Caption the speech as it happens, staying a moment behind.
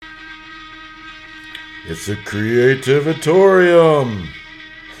It's a creativatorium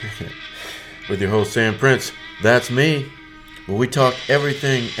with your host Sam Prince. That's me. Where we talk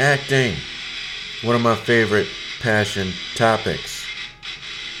everything acting, one of my favorite passion topics,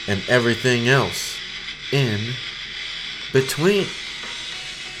 and everything else in between.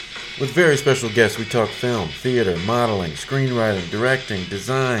 With very special guests, we talk film, theater, modeling, screenwriting, directing,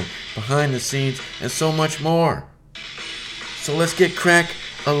 design, behind the scenes, and so much more. So let's get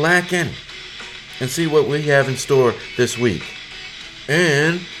crack-a-lackin' and see what we have in store this week.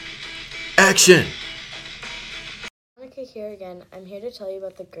 And action! Monica here again. I'm here to tell you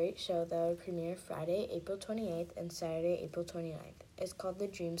about the great show that will premiere Friday, April 28th and Saturday, April 29th. It's called the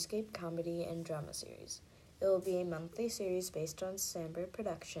Dreamscape Comedy and Drama Series. It will be a monthly series based on Sandberg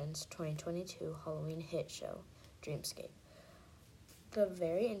Productions' 2022 Halloween hit show, Dreamscape. The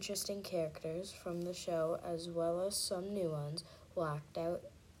very interesting characters from the show, as well as some new ones, will act out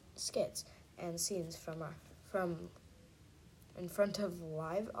skits and scenes from in front of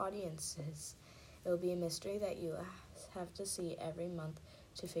live audiences. It will be a mystery that you have to see every month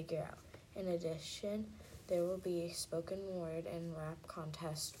to figure out. In addition, there will be a spoken word and rap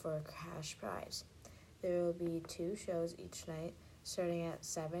contest for a cash prize. There will be 2 shows each night, starting at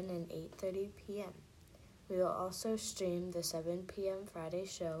 7 and 8:30 p.m. We will also stream the 7 p.m. Friday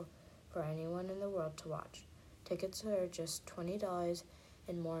show for anyone in the world to watch. Tickets are just $20,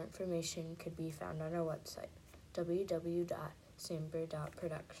 and more information could be found on our website,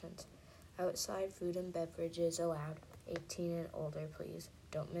 www.samber.productions. Outside food and beverages allowed, 18 and older, please.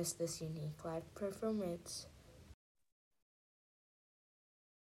 Don't miss this unique live performance.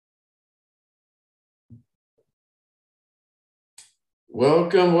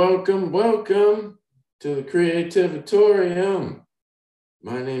 Welcome to the Creativatorium.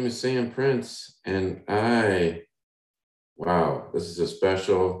 My name is Sam Prince, and this is a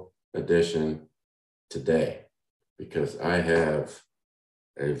special edition today because I have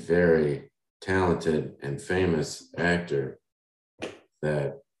a very talented and famous actor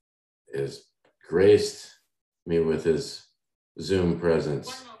that has graced me with his Zoom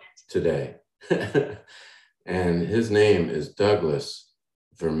presence today. And his name is Douglas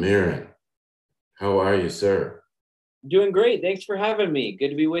Vermeeren. How are you, sir? Doing great. Thanks for having me. Good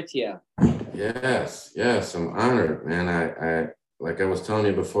to be with you. Yes, I'm honored, man. I like I was telling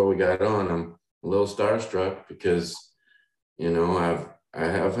you before we got on, I'm a little starstruck because, I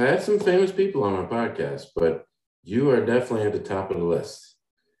have had some famous people on my podcast, but you are definitely at the top of the list.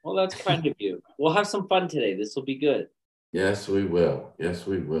 Well, that's kind of you. We'll have some fun today. This will be good. Yes, we will.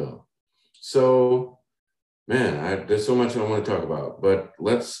 So, man, there's so much I want to talk about, but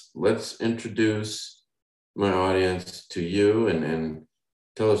let's introduce my audience to you and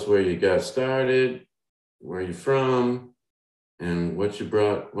tell us where you got started, where you're from, and what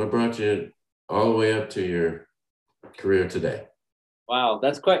brought you all the way up to your career today. Wow,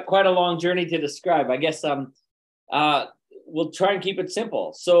 that's quite a long journey to describe. I guess we'll try and keep it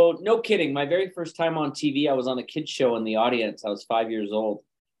simple. So, no kidding. My very first time on TV, I was on a kids show in the audience. I was 5 years old.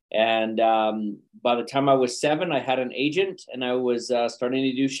 And by the time I was 7, I had an agent and I was starting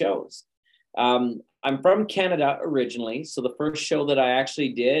to do shows. I'm from Canada originally. So the first show that I actually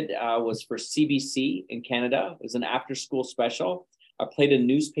did was for CBC in Canada. It was an after-school special. I played a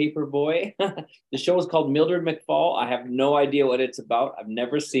newspaper boy. The show was called Mildred McFall. I have no idea what it's about. I've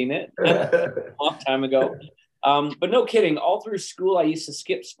never seen it. A long time ago. But no kidding. All through school, I used to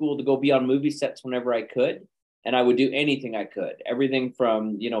skip school to go be on movie sets whenever I could. And I would do anything I could, everything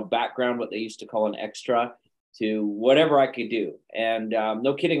from, background, what they used to call an extra, to whatever I could do. And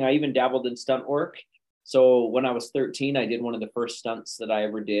no kidding, I even dabbled in stunt work. So when I was 13, I did one of the first stunts that I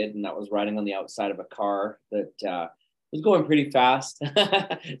ever did, and that was riding on the outside of a car that was going pretty fast. So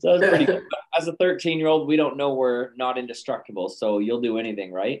it was pretty good. As a 13-year-old, we don't know we're not indestructible, so you'll do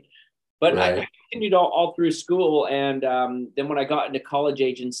anything, right? But right. I continued all through school, and then when I got into college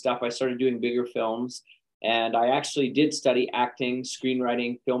age and stuff, I started doing bigger films. And I actually did study acting,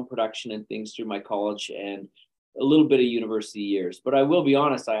 screenwriting, film production, and things through my college and a little bit of university years. But I will be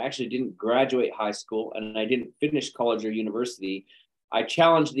honest, I actually didn't graduate high school and I didn't finish college or university. I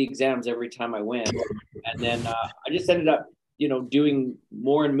challenged the exams every time I went. And then I just ended up, doing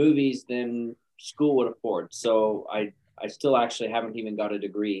more in movies than school would afford. So I still actually haven't even got a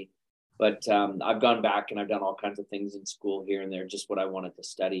degree. But I've gone back and I've done all kinds of things in school here and there, just what I wanted to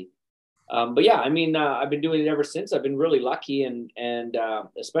study. But yeah, I've been doing it ever since. I've been really lucky, and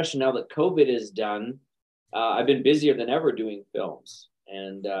especially now that COVID is done, I've been busier than ever doing films,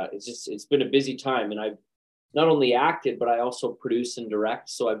 and it's been a busy time. And I've not only acted, but I also produce and direct.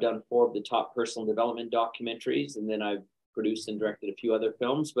 So I've done 4 of the top personal development documentaries, and then I've produced and directed a few other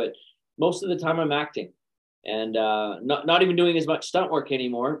films. But most of the time I'm acting, and not even doing as much stunt work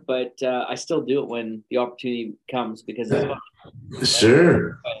anymore. But I still do it when the opportunity comes because it's fun.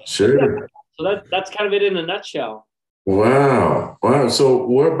 Sure, But yeah, sure. so that's kind of it in a nutshell. Wow, wow. So,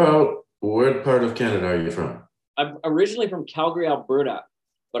 where part of Canada are you from? I'm originally from Calgary, Alberta,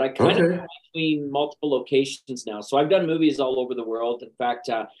 but I kind of Okay. between multiple locations now. So I've done movies all over the world. In fact,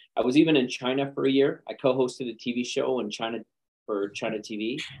 I was even in China for a year. I co-hosted a TV show in China for China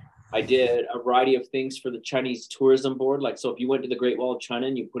TV. I did a variety of things for the Chinese tourism board. Like, so if you went to the Great Wall of China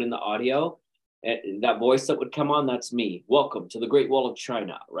and you put in the audio, that voice that would come on, that's me. Welcome to the Great Wall of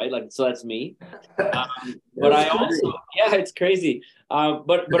China, right? Like, so that's me. But That's I also, great. yeah, it's crazy.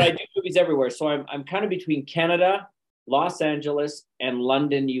 But I do movies everywhere. So I'm kind of between Canada, Los Angeles, and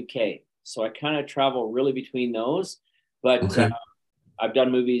London, UK. So I kind of travel really between those. But Okay. I've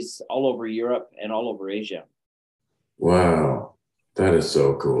done movies all over Europe and all over Asia. Wow. That is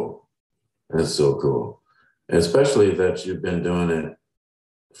so cool. That's so cool. Especially that you've been doing it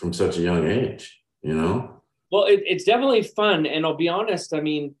from such a young age, you know? Well, it's definitely fun. And I'll be honest, I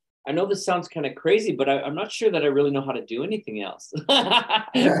mean, I know this sounds kind of crazy, but I'm not sure that I really know how to do anything else. Right?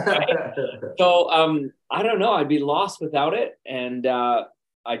 So I don't know. I'd be lost without it. And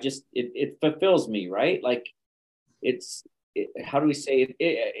it fulfills me, right? Like how do we say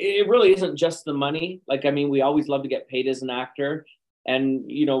it really isn't just the money. Like, I mean, we always love to get paid as an actor. And,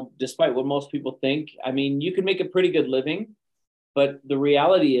 despite what most people think, I mean, you can make a pretty good living. But the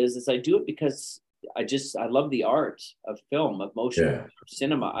reality is I do it because I love the art of film, of motion, Yeah. of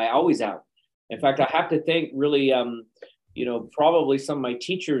cinema. I always have. In fact, I have to thank really, probably some of my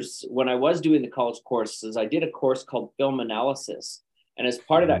teachers when I was doing the college courses. I did a course called film analysis, and as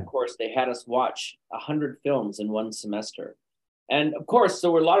part of that course, they had us watch 100 films in one semester. And of course,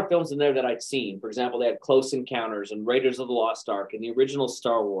 there were a lot of films in there that I'd seen. For example, they had Close Encounters and Raiders of the Lost Ark and the original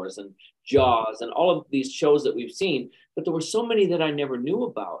Star Wars and Jaws and all of these shows that we've seen. But there were so many that I never knew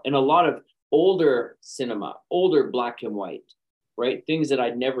about, and a lot of older cinema, older black and white, right? Things that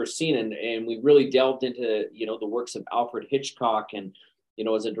I'd never seen. And we really delved into, the works of Alfred Hitchcock and,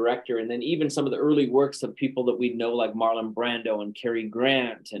 as a director, and then even some of the early works of people that we know like Marlon Brando and Cary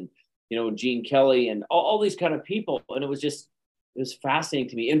Grant and, Gene Kelly and all these kind of people. And it was fascinating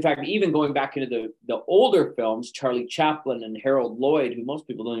to me. In fact, even going back into the older films, Charlie Chaplin and Harold Lloyd, who most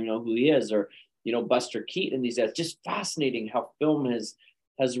people don't even know who he is, or Buster Keaton and these guys, just fascinating how film has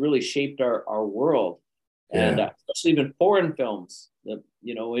really shaped our world. And Yeah. especially even foreign films.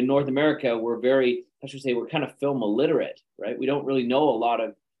 In North America, we're kind of film illiterate, right? We don't really know a lot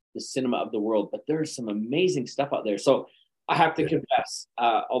of the cinema of the world, but there's some amazing stuff out there. So I have to confess,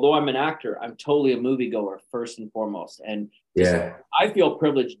 although I'm an actor, I'm totally a moviegoer first and foremost. And Yeah. I feel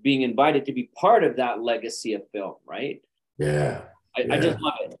privileged being invited to be part of that legacy of film, right? Yeah. I Yeah. just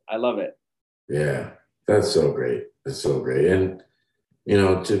love it. I love it. Yeah. That's so great. That's so great. And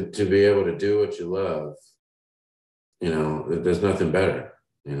to be able to do what you love, there's nothing better.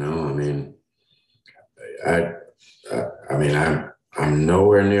 I mean, I, I'm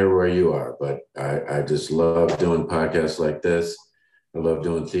nowhere near where you are, but I just love doing podcasts like this. I love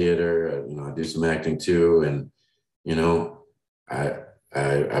doing theater. I do some acting too, and I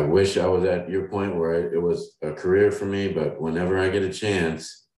I wish I was at your point where it was a career for me. But whenever I get a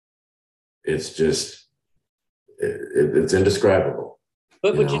chance, it's just it's indescribable.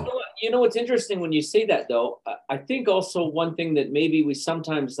 But You but you know. know what? You know what's interesting when you say that though. I think also one thing that maybe we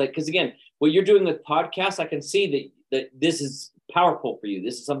sometimes like, because again, what you're doing with podcasts, I can see that this is powerful for you.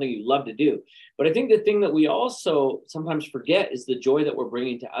 This is something you love to do. But I think the thing that we also sometimes forget is the joy that we're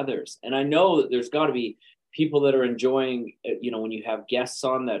bringing to others. And I know that there's got to be people that are enjoying, when you have guests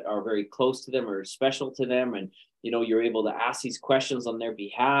on that are very close to them or special to them, and you're able to ask these questions on their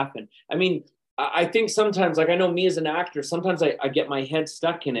behalf. And I mean, I think sometimes, like I know me as an actor, sometimes I get my head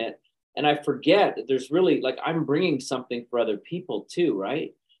stuck in it and I forget that there's really like I'm bringing something for other people too,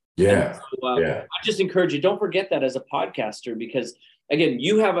 right? And Yeah. so, Yeah. I just encourage you, don't forget that as a podcaster, because again,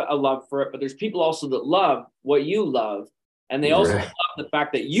 you have a love for it, but there's people also that love what you love. And they also Right. love the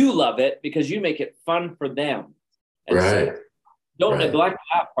fact that you love it because you make it fun for them. And so Right. don't Right. neglect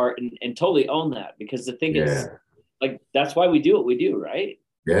that part and totally own that, because I think it's Yeah. like that's why we do what we do, right?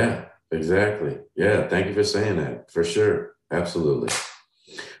 Yeah. Exactly. Yeah. Thank you for saying that. For sure. Absolutely.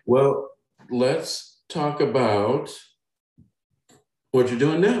 Well, let's talk about what you're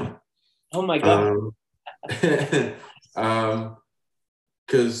doing now. Oh my God. Um,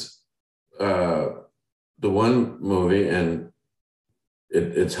 because the one movie and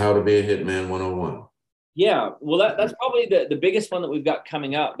it's How to Be a Hitman 101. Yeah, well, that's probably the biggest one that we've got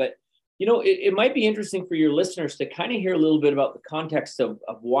coming up. But It might be interesting for your listeners to kind of hear a little bit about the context of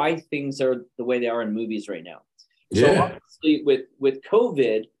why things are the way they are in movies right now. So obviously with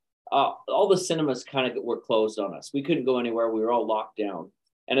COVID, all the cinemas kind of were closed on us. We couldn't go anywhere. We were all locked down.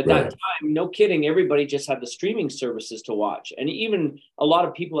 And at that time, no kidding, everybody just had the streaming services to watch. And even a lot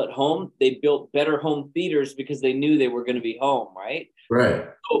of people at home, they built better home theaters because they knew they were going to be home, right? Right.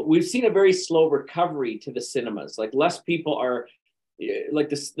 So we've seen a very slow recovery to the cinemas. Like less people are, like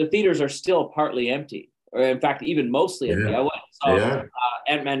the theaters are still partly empty, or in fact, even mostly empty. I went and saw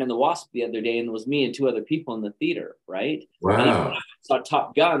Ant-Man and the Wasp the other day, and it was me and two other people in the theater, right? Wow. And even when I saw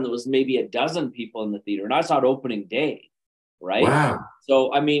Top Gun, there was maybe a dozen people in the theater, and I saw it opening day, right? Wow.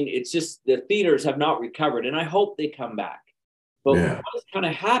 So, I mean, it's just the theaters have not recovered, and I hope they come back. But what has kind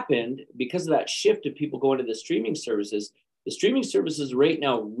of happened because of that shift of people going to the streaming services right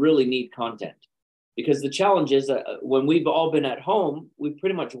now really need content. Because the challenge is when we've all been at home, we've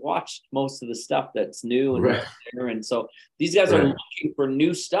pretty much watched most of the stuff that's new and there. And so these guys are looking for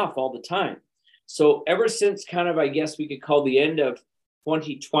new stuff all the time. So ever since kind of, I guess we could call the end of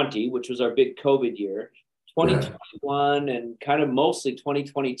 2020, which was our big COVID year, 2021 and kind of mostly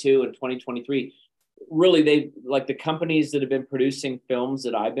 2022 and 2023, really they like the companies that have been producing films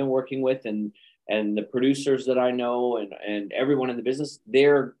that I've been working with and the producers that I know and everyone in the business,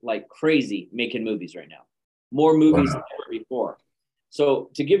 they're like crazy making movies right now. More movies than ever before. So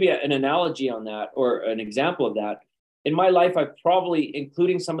to give you an analogy on that or an example of that, in my life, I've probably,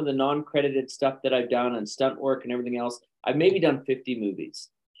 including some of the non-credited stuff that I've done and stunt work and everything else, I've maybe done 50 movies.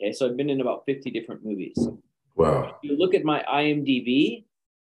 Okay, so I've been in about 50 different movies. Wow. If you look at my IMDb,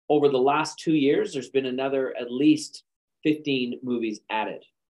 over the last 2 years, there's been another at least 15 movies added.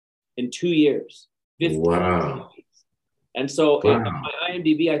 In 2 years. 15 movies. And so in my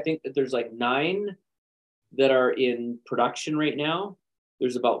IMDb, I think that there's like 9 that are in production right now.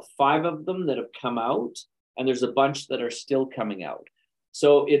 There's about 5 of them that have come out, and there's a bunch that are still coming out.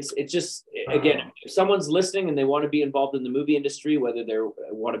 So it's just, again, if someone's listening and they want to be involved in the movie industry, whether they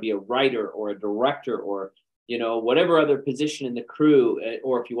want to be a writer or a director or, whatever other position in the crew,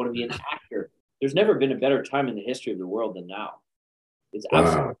 or if you want to be an actor, there's never been a better time in the history of the world than now. It's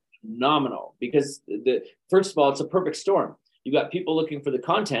absolutely phenomenal because first of all, it's a perfect storm. You got people looking for the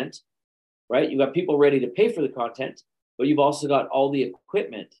content, right? You got people ready to pay for the content, but you've also got all the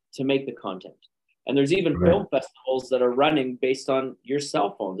equipment to make the content. And there's even film festivals that are running based on your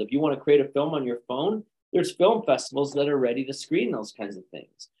cell phones. If you want to create a film on your phone, there's film festivals that are ready to screen those kinds of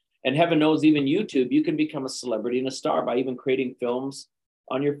things. And heaven knows, even YouTube, you can become a celebrity and a star by even creating films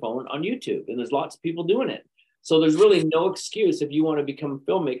on your phone on YouTube. And there's lots of people doing it. So there's really no excuse. If you want to become a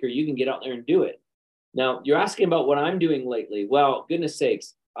filmmaker, you can get out there and do it. Now, you're asking about what I'm doing lately. Well, goodness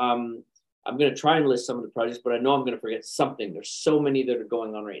sakes, I'm going to try and list some of the projects, but I know I'm going to forget something. There's so many that are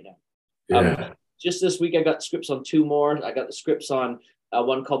going on right now. Just this week, I got scripts on 2 more. I got the scripts on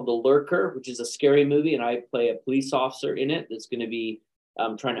one called The Lurker, which is a scary movie, and I play a police officer in it that's going to be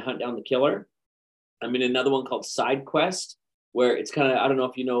trying to hunt down the killer. I'm in another one called Side Quest, where it's kind of, I don't know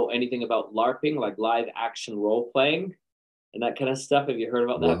if you know anything about LARPing, like live action role playing and that kind of stuff. Have you heard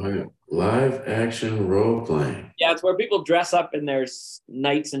about that? Live action role playing. Yeah, it's where people dress up in their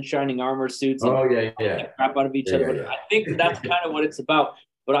knights and shining armor suits and the crap out of each other. But I think that's kind of what it's about.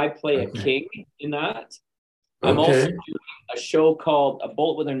 But I play a king in that. I'm also doing a show called A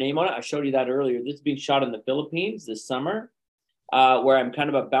Bullet with Her Name on It. I showed you that earlier. This is being shot in the Philippines this summer, where I'm kind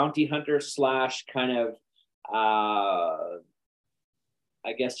of a bounty hunter / kind of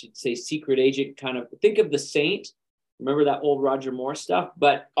I guess you'd say secret agent kind of. Think of The Saint. Remember that old Roger Moore stuff?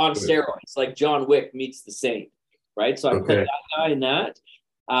 But on steroids, like John Wick meets The Saint, right? So I play that guy in that.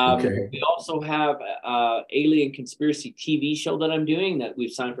 We also have Alien Conspiracy TV show that I'm doing that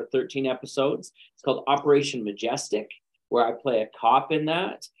we've signed for 13 episodes. It's called Operation Majestic, where I play a cop in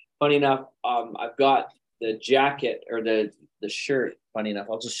that. Funny enough, I've got the jacket or the shirt. Funny enough,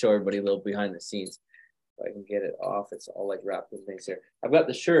 I'll just show everybody a little behind the scenes. If I can get it off, it's all like wrapped in things here. I've got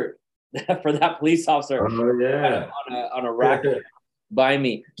the shirt for that police officer on a rack by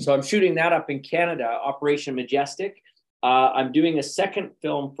me. So I'm shooting that up in Canada, Operation Majestic. I'm doing a second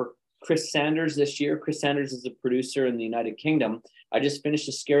film for Chris Sanders this year. Chris Sanders is a producer in the United Kingdom. I just finished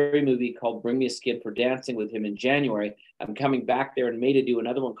a scary movie called Bring Me a Skid for Dancing with him in January. I'm coming back there in May to do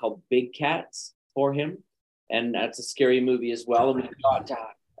another one called Big Cats for him. And that's a scary movie as well. And we've got,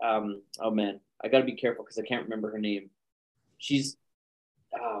 oh man, I got to be careful because I can't remember her name. She's,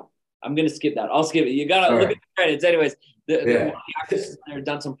 I'm going to skip that. I'll skip it. You got to look at the credits. Anyways, the actors there have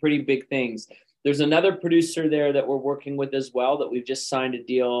done some pretty big things. There's another producer there that we're working with as well that we've just signed a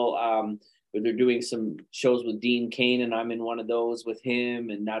deal where they're doing some shows with Dean Cain, and I'm in one of those with him,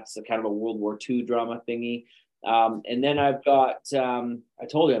 and that's a kind of a World War II drama thingy. And then I've got, I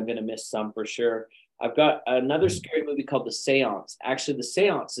told you I'm going to miss some for sure. I've got another scary movie called The Seance. Actually, The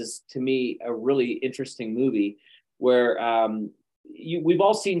Seance is, to me, a really interesting movie where we've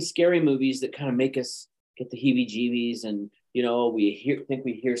all seen scary movies that kind of make us get the heebie-jeebies, and think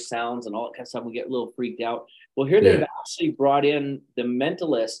we hear sounds and all that kind of stuff. We get a little freaked out. Well, here they've actually brought in the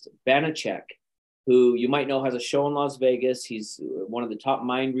mentalist Banachek, who you might know has a show in Las Vegas. He's one of the top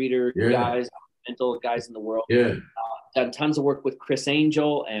mind reader guys, mental guys in the world. Yeah. Done tons of work with Chris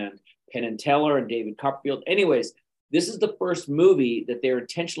Angel and Penn and Teller and David Copperfield. Anyways, this is the first movie that they're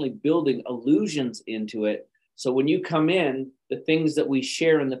intentionally building illusions into it. So when you come in, the things that we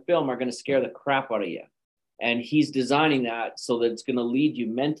share in the film are going to scare the crap out of you. And he's designing that so that it's going to lead you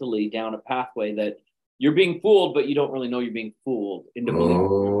mentally down a pathway that you're being fooled, but you don't really know you're being fooled into believing.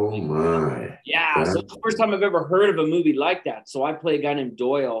 Oh my. Yeah. So it's the first time I've ever heard of a movie like that. So I play a guy named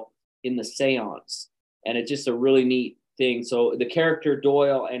Doyle in The Seance, and it's just a really neat thing. So the character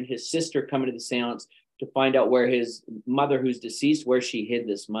Doyle and his sister come into the seance to find out where his mother, who's deceased, where she hid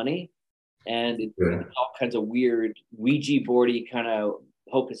this money. And it's all kinds of weird Ouija boardy kind of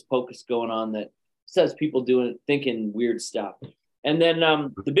hocus pocus going on that says people thinking weird stuff. And then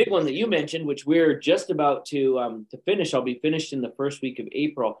the big one that you mentioned, which we're just about to finish, I'll be finished in the first week of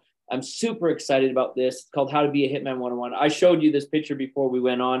April. I'm super excited about this. It's called How to Be a Hitman 101. I showed you this picture before we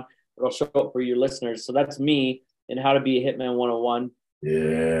went on, but I'll show it for your listeners. So that's me in How to Be a Hitman 101.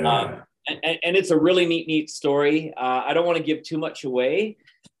 Yeah. And it's a really neat story. I don't want to give too much away,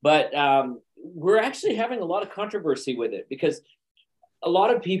 but we're actually having a lot of controversy with it because a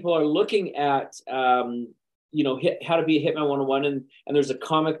lot of people are looking at, How to Be a Hitman 101, and there's a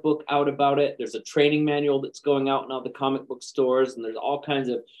comic book out about it. There's a training manual that's going out in all the comic book stores, and there's all kinds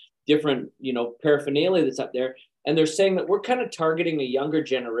of different, paraphernalia that's up there. And they're saying that we're kind of targeting a younger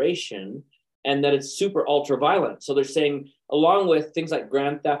generation and that it's super ultra violent. So they're saying, along with things like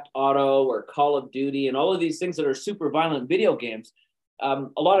Grand Theft Auto or Call of Duty and all of these things that are super violent video games, a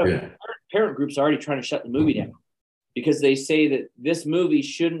lot of parent groups are already trying to shut the movie down because they say that this movie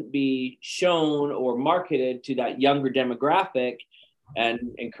shouldn't be shown or marketed to that younger demographic and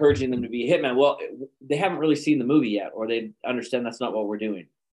encouraging them to be a hitman. Well, they haven't really seen the movie yet, or they understand that's not what we're doing.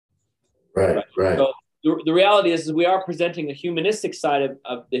 Right. So the reality is we are presenting a humanistic side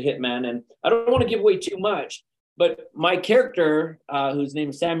of the hitman, and I don't want to give away too much, but my character, whose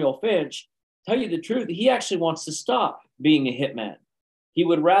name is Samuel Finch, tell you the truth, he actually wants to stop being a hitman. He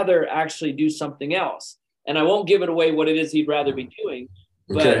would rather actually do something else. And I won't give it away what it is he'd rather be doing.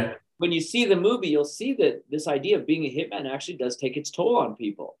 But when you see the movie, you'll see that this idea of being a hitman actually does take its toll on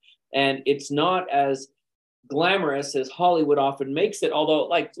people. And it's not as glamorous as Hollywood often makes it. Although,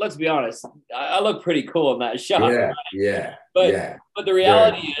 let's be honest, I look pretty cool in that shot. But the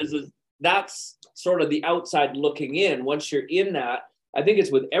reality is that's sort of the outside looking in. Once you're in that, I think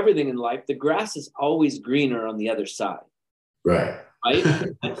it's with everything in life, the grass is always greener on the other side. Right.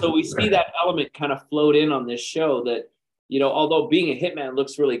 And so we see that element kind of float in on this show that, although being a hitman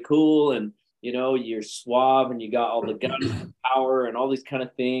looks really cool and, you're suave and you got all the guns and power and all these kind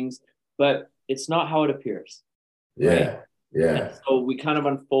of things, but it's not how it appears. Yeah. And so we kind of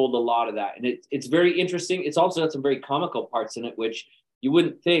unfold a lot of that. And it's very interesting. It's also got some very comical parts in it, which you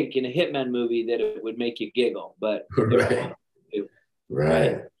wouldn't think in a hitman movie that it would make you giggle, but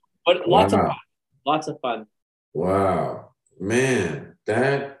right. But lots of fun. Wow. Man,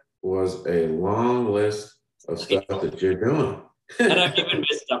 that was a long list of stuff that you're doing. And I've even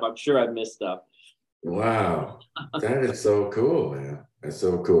missed stuff. I'm sure I've missed stuff. Wow. That is so cool, man. That's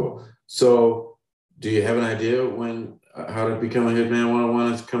so cool. So do you have an idea when How to Become a Hitman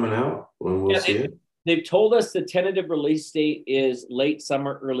 101 is coming out? When we'll see it? They've told us the tentative release date is late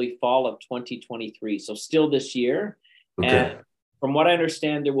summer, early fall of 2023. So still this year. Okay. And from what I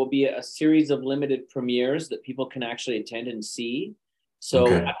understand, there will be a series of limited premieres that people can actually attend and see. So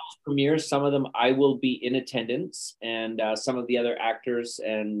at those premieres, some of them I will be in attendance, and some of the other actors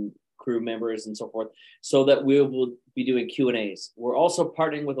and crew members and so forth, so that we will be doing Q&As. We're also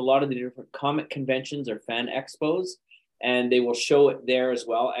partnering with a lot of the different comic conventions or fan expos, and they will show it there as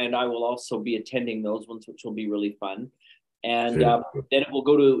well. And I will also be attending those ones, which will be really fun. And then it will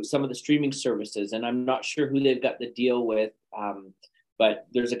go to some of the streaming services, and I'm not sure who they've got the deal with, but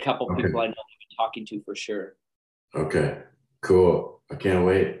there's a couple people I know they've been talking to for sure. Okay, cool. I can't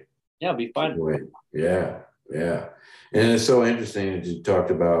wait. Yeah, it'll be fun. Yeah. And it's so interesting that you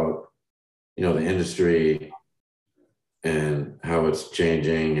talked about, the industry and how it's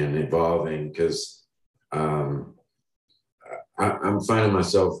changing and evolving, because I'm finding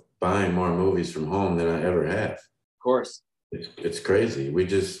myself buying more movies from home than I ever have. Of course. It's crazy. We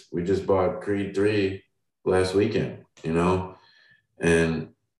just bought Creed 3 last weekend, you know,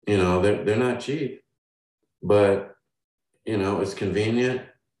 and you know, they're not cheap, but you know, it's convenient.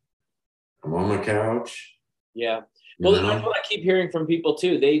 I'm on my couch. Yeah. You Well, that's know? what I keep hearing from people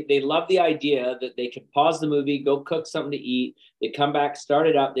too. They love the idea that they could pause the movie, go cook something to eat. They come back, start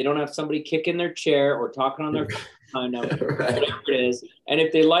it up. They don't have somebody kicking their chair or talking on their phone, Right. whatever it is. And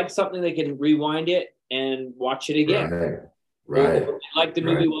if they like something, they can rewind it and watch it again. Right. Or Right. if they like the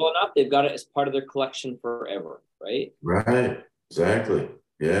movie well enough, they've got it as part of their collection forever, right? Right. Exactly.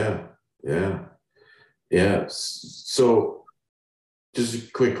 Yeah. Yeah. Yeah. So just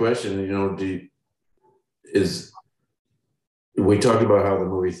a quick question, you know, is we talked about how the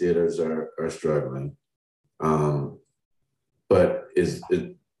movie theaters are struggling. But is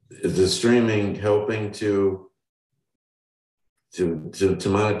the streaming helping to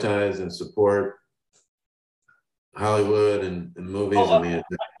monetize and support Hollywood and movies? Oh, I mean,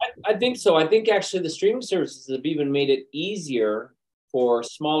 I think so. I think actually the streaming services have even made it easier for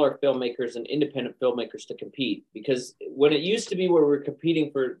smaller filmmakers and independent filmmakers to compete. Because when it used to be where we were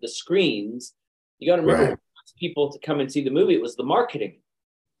competing for the screens, you got to remember right, people to come and see the movie, it was the marketing.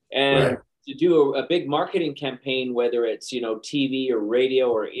 And right, to do a big marketing campaign, whether it's, TV or radio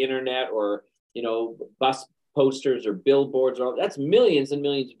or internet or, bus posters or billboards, or all, that's millions and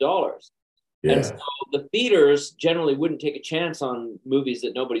millions of dollars. And so yeah, the theaters generally wouldn't take a chance on movies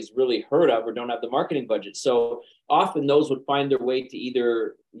that nobody's really heard of or don't have the marketing budget. So often those would find their way to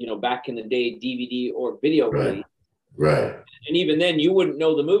either, back in the day, DVD or video right, release. right, And even then, you wouldn't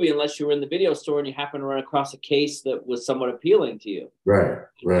know the movie unless you were in the video store and you happened to run across a case that was somewhat appealing to you. right,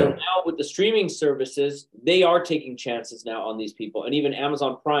 So right, now with the streaming services, they are taking chances now on these people. And even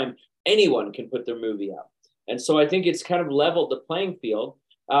Amazon Prime, anyone can put their movie out. And so I think it's kind of leveled the playing field.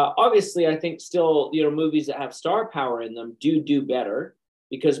 Obviously, I think still, movies that have star power in them do better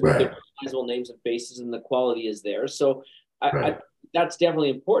because right, they're recognizable names and faces and the quality is there. So right, that's definitely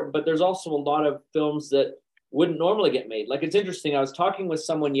important. But there's also a lot of films that wouldn't normally get made. Like, it's interesting. I was talking with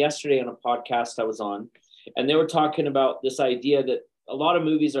someone yesterday on a podcast I was on, and they were talking about this idea that a lot of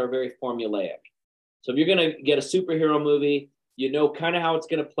movies are very formulaic. So if you're going to get a superhero movie, you know kind of how it's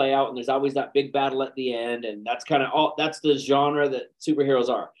going to play out, and there's always that big battle at the end, and that's kind of all. That's the genre that superheroes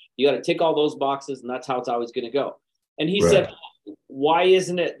are. You got to tick all those boxes, and that's how it's always going to go. And he right, said, why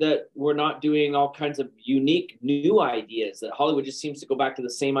isn't it that we're not doing all kinds of unique new ideas, that Hollywood just seems to go back to the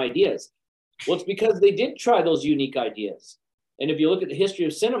same ideas? Well, it's because they did try those unique ideas. And if you look at the history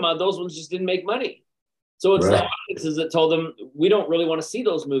of cinema, those ones just didn't make money. So it's the right, audiences that told them, we don't really want to see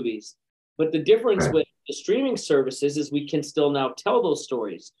those movies. But the difference right, with the streaming services is we can still now tell those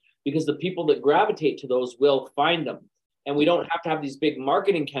stories because the people that gravitate to those will find them. And we don't have to have these big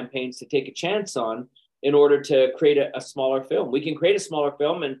marketing campaigns to take a chance on in order to create a smaller film. We can create a smaller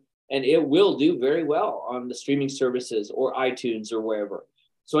film and it will do very well on the streaming services or iTunes or wherever.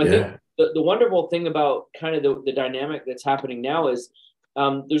 So I think yeah, the wonderful thing about kind of the dynamic that's happening now is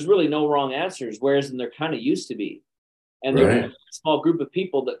there's really no wrong answers, whereas there kind of used to be. And there was right, a small group of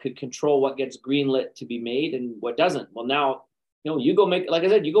people that could control what gets greenlit to be made and what doesn't. Well, now, you go make, like I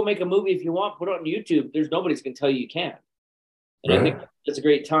said, you go make a movie if you want, put it on YouTube. There's nobody's going to tell you can't. And I think right, it's a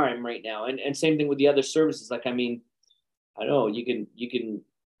great time right now. And same thing with the other services. Like, I mean, I don't know, you can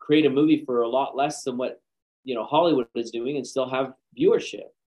create a movie for a lot less than what, Hollywood is doing and still have viewership.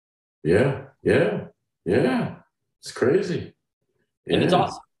 yeah, yeah, yeah. It's crazy. And it's Yeah,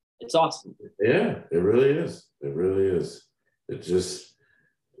 awesome. It's awesome. yeah. It really is. It really is. It just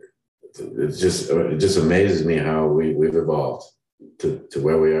it just amazes me how we've evolved to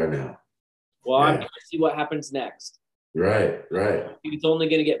where we are now. Well, I'm Yeah. curious to see what happens next. Right. Right. I think it's only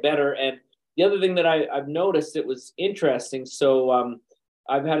going to get better. And the other thing that I've noticed, it was interesting. So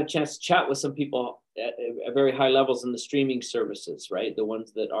I've had a chance to chat with some people at very high levels in the streaming services, right? The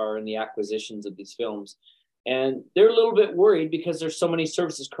ones that are in the acquisitions of these films. And they're a little bit worried because there's so many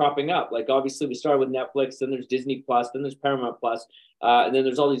services cropping up. Like, obviously we started with Netflix, then there's Disney Plus, then there's Paramount Plus, and then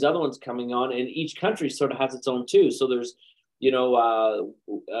there's all these other ones coming on, and each country sort of has its own too. So there's,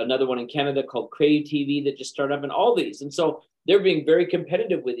 another one in Canada called Crave TV that just started up, and all these. And so they're being very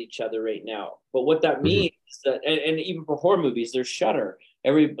competitive with each other right now. But what that Mhm. means is that, and even for horror movies, there's Shudder,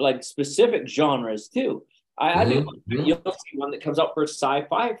 every like specific genres too. I do. Mhm. You'll see one that comes out for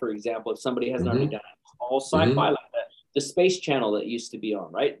sci-fi, for example, if somebody hasn't already Mhm. done it. All Mhm. sci-fi, like the Space Channel that used to be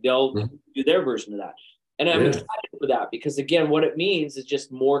on, right? They'll Mhm. do their version of that. And I'm Yeah. excited for that because, again, what it means is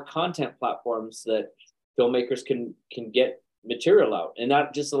just more content platforms that filmmakers can get material out. And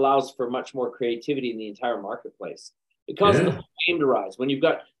that just allows for much more creativity in the entire marketplace. It causes the Yeah. fame to rise. When you've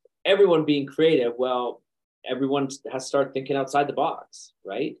got everyone being creative, well, everyone has to start thinking outside the box,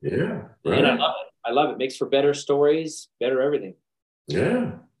 right? Yeah, And I right. love it. I love it. Makes for better stories, better everything.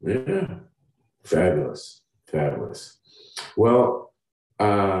 Yeah, yeah. Fabulous, fabulous. Well,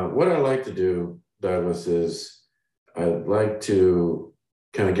 what I like to do, Douglas, is I'd like to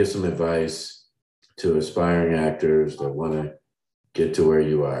kind of give some advice to aspiring actors that want to get to where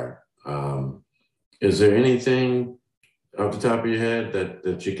you are. Is there anything off the top of your head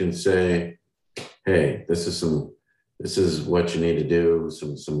that you can say, hey, this is what you need to do,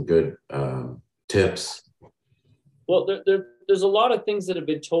 some good tips? Well, there's a lot of things that have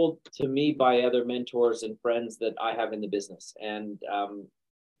been told to me by other mentors and friends that I have in the business. And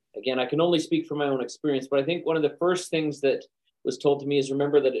again, I can only speak from my own experience, but I think one of the first things that was told to me is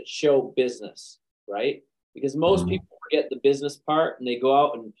remember that it's show business, right? Because most Mhm. people forget the business part and they go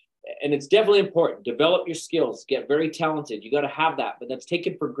out and it's definitely important. Develop your skills, get very talented. You got to have that, but that's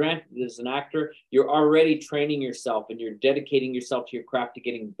taken for granted as an actor. You're already training yourself and you're dedicating yourself to your craft to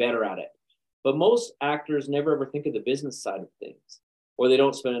getting better at it. But most actors never ever think of the business side of things, or they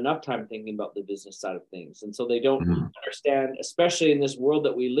don't spend enough time thinking about the business side of things. And so they don't Mhm. understand, especially in this world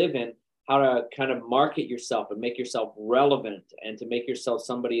that we live in, how to kind of market yourself and make yourself relevant and to make yourself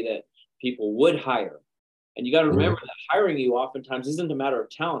somebody that people would hire. And you got to remember Mhm. that hiring you oftentimes isn't a matter of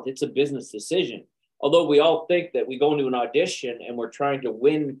talent, it's a business decision. Although we all think that we go into an audition and we're trying to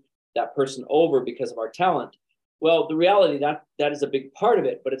win that person over because of our talent, well, the reality that is a big part of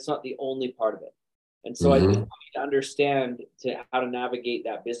it, but it's not the only part of it. And so I think we Mhm. need to understand how to navigate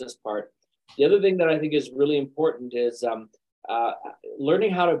that business part. The other thing that I think is really important is uh,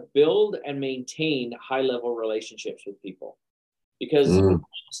 learning how to build and maintain high level relationships with people. Because Mhm.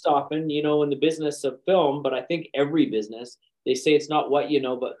 most often, in the business of film, but I think every business, they say it's not what you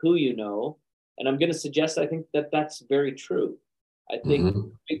know, but who you know. And I'm going to suggest I think that that's very true. I think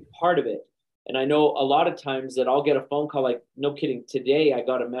Mhm. a big part of it. And I know a lot of times that I'll get a phone call, like, no kidding. Today, I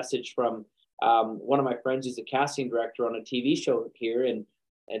got a message from one of my friends who's a casting director on a TV show here.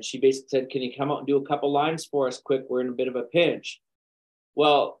 And she basically said, can you come out and do a couple lines for us quick? We're in a bit of a pinch.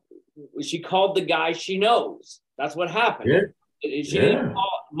 Well, she called the guy she knows. That's what happened. Yeah, She didn't yeah, call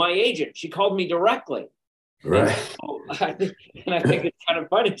my agent. She called me directly. And right. so I think it's kind of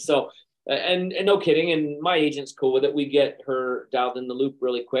funny. So, and no kidding. And my agent's cool with it. We get her dialed in the loop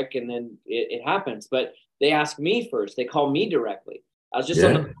really quick, and then it happens. But they ask me first. They call me directly. I was just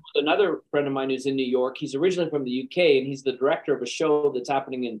on the Yeah. phone with another friend of mine who's in New York. He's originally from the UK, and he's the director of a show that's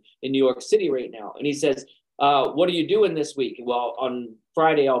happening in New York City right now. And he says, what are you doing this week? Well, on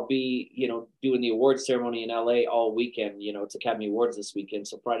Friday, I'll be, doing the awards ceremony in LA all weekend. It's Academy Awards this weekend.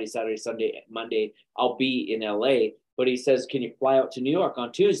 So Friday, Saturday, Sunday, Monday, I'll be in LA. But he says, can you fly out to New York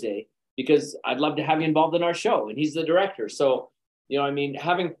on Tuesday? Because I'd love to have you involved in our show. And he's the director. So,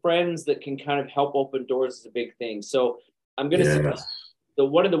 having friends that can kind of help open doors is a big thing. So I'm going to Yes. suggest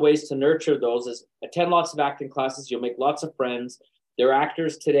one of the ways to nurture those is attend lots of acting classes. You'll make lots of friends. They're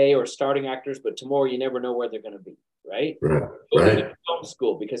actors today or starting actors, but tomorrow you never know where they're going to be, right? Right. Go to good Right. film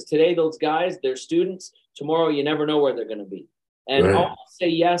school because today those guys, they're students. Tomorrow you never know where they're going to be. And Right. also say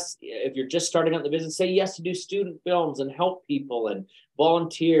yes if you're just starting out in the business. Say yes to do student films and help people and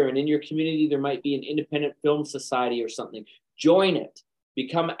volunteer. And in your community, there might be an independent film society or something. Join it.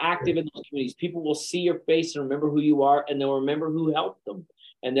 Become active in those communities. People will see your face and remember who you are, and they'll remember who helped them,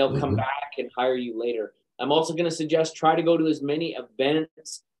 and they'll come Mhm. back and hire you later. I'm also going to suggest try to go to as many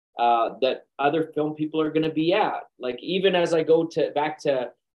events that other film people are going to be at. Like even as I go back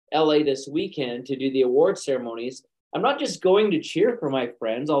to LA this weekend to do the award ceremonies, I'm not just going to cheer for my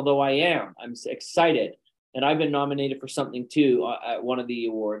friends, although I am. I'm excited, and I've been nominated for something too at one of the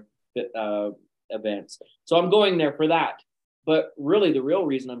award uh, events. So I'm going there for that. But really, the real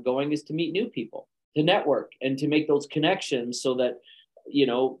reason I'm going is to meet new people, to network, and to make those connections so that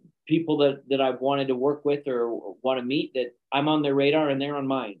people that I've wanted to work with or want to meet, that I'm on their radar and they're on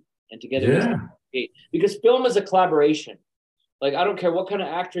mine, and together we can Yeah. create. Because film is a collaboration. Like I don't care what kind of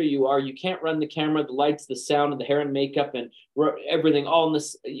actor you are, you can't run the camera, the lights, the sound, and the hair and makeup, and everything all in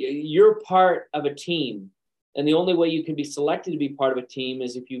this. You're part of a team, and the only way you can be selected to be part of a team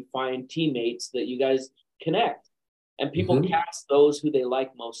is if you find teammates that you guys connect, and people Mhm. cast those who they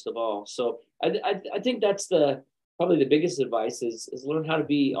like most of all. So I think that's the probably the biggest advice is learn how to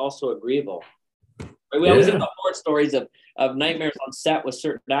be also agreeable. Right? We always hear Yeah. the horror stories of nightmares on set with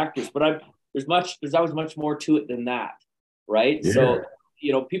certain actors, but there's always much more to it than that, right? So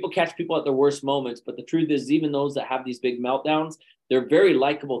Yeah. people catch people at their worst moments, but the truth is, even those that have these big meltdowns, they're very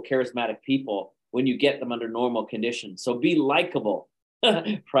likable, charismatic people when you get them under normal conditions. So be likable,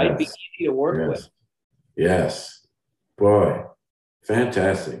 right? Be Yes. easy to work with. Yes. Yes. Boy.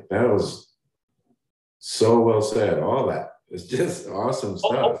 Fantastic. That was so well said. All that. It's just awesome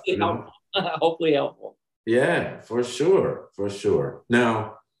stuff, Hopefully helpful. Hopefully helpful. Yeah, for sure. For sure.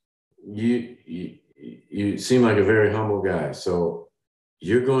 Now, you seem like a very humble guy. So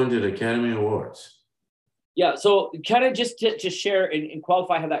you're going to the Academy Awards. Yeah, so kind of just to share and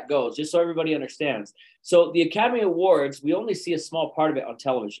qualify how that goes, just so everybody understands. So the Academy Awards, we only see a small part of it on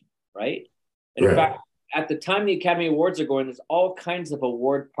television, right? And in fact, at the time the Academy Awards are going, there's all kinds of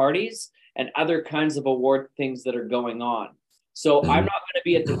award parties and other kinds of award things that are going on. So I'm not going to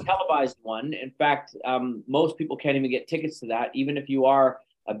be at the televised one. In fact, most people can't even get tickets to that, even if you are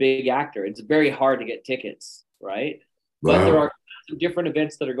a big actor. It's very hard to get tickets, right? Wow. But there are different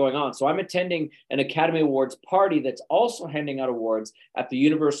events that are going on. So I'm attending an Academy Awards party that's also handing out awards at the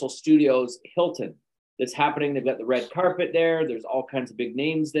Universal Studios Hilton. That's happening. They've got the red carpet there. There's all kinds of big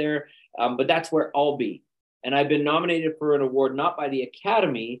names there. But that's where I'll be. And I've been nominated for an award, not by the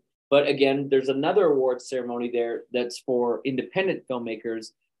Academy, but again, there's another award ceremony there that's for independent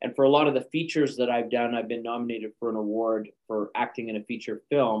filmmakers. And for a lot of the features that I've done, I've been nominated for an award for acting in a feature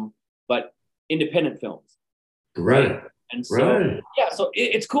film, but independent films. Right. And so, yeah, so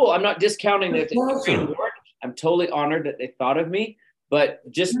it's cool. I'm not discounting that it's a great award. I'm totally honored that they thought of me. But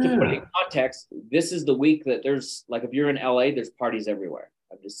just to put it in context, this is the week that there's, like, if you're in LA, there's parties everywhere.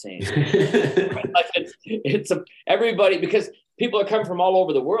 I'm just saying. Like it's everybody, because people are coming from all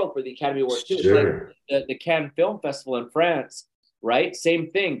over the world for the Academy Awards too. Sure. Like the Cannes Film Festival in France, right? Same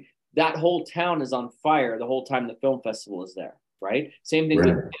thing. That whole town is on fire the whole time the film festival is there, right? Same thing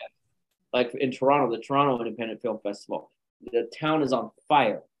with, like in Toronto, the Toronto Independent Film Festival. The town is on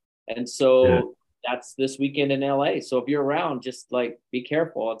fire. And so that's this weekend in LA. So if you're around, just like be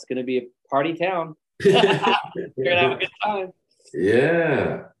careful. It's going to be a party town. You're going to have a good time.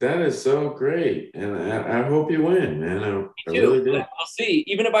 Yeah, that is so great. And I hope you win, man. I really do. I'll see.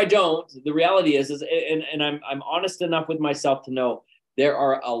 Even if I don't, the reality is and I'm honest enough with myself to know there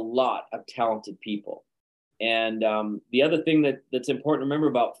are a lot of talented people. And the other thing that's important to remember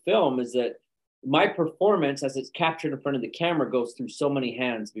about film is that my performance, as it's captured in front of the camera, goes through so many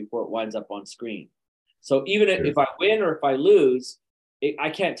hands before it winds up on screen. So even if I win or if I lose, I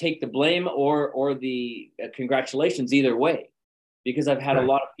can't take the blame or the congratulations either way, because I've had a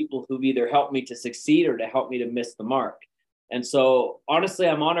lot of people who've either helped me to succeed or to help me to miss the mark. And so honestly,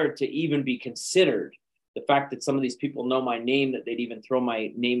 I'm honored to even be considered. The fact that some of these people know my name, that they'd even throw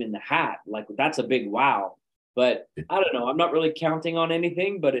my name in the hat, like that's a big wow. But I don't know. I'm not really counting on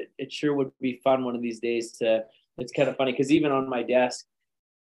anything, but it sure would be fun one of these days to, it's kind of funny because even on my desk,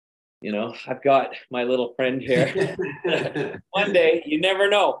 you know, I've got my little friend here. One day, you never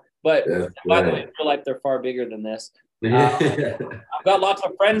know. But by the way, in real life, they're far bigger than this. I've got lots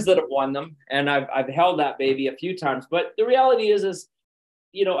of friends that have won them, and I've held that baby a few times. But the reality is,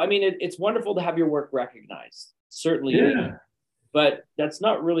 you know, I mean, it's wonderful to have your work recognized. Certainly. Yeah. But that's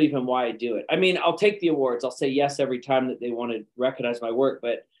not really even why I do it. I mean, I'll take the awards. I'll say yes every time that they want to recognize my work,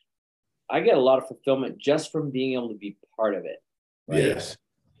 but I get a lot of fulfillment just from being able to be part of it. Right? Yes.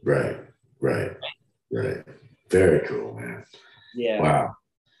 Right. Very cool, man. Yeah.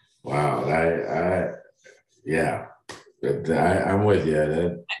 Wow. I'm with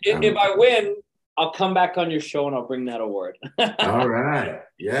you. If I win, I'll come back on your show and I'll bring that award. All right.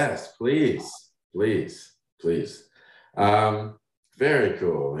 Yes, please. Very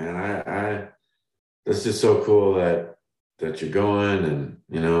cool, man. I that's just so cool that you're going, and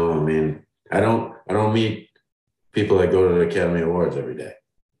you know, I mean, I don't meet people that go to the Academy Awards every day.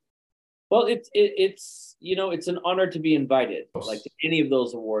 Well, it's you know, it's an honor to be invited, like to any of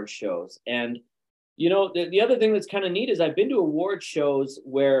those award shows. And you know, the other thing that's kind of neat is I've been to award shows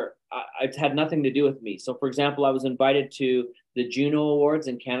where it's had nothing to do with me. So, for example, I was invited to the Juno Awards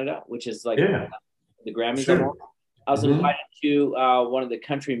in Canada, which is like the Grammys. Sure. I was invited to one of the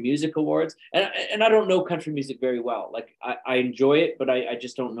country music awards, and I don't know country music very well. Like I enjoy it, but I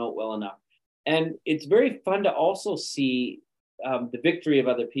just don't know it well enough. And it's very fun to also see the victory of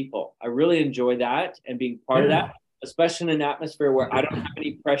other people. I really enjoy that and being part of that, especially in an atmosphere where I don't have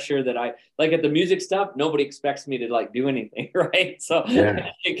any pressure that I like at the music stuff. Nobody expects me to like do anything, right? So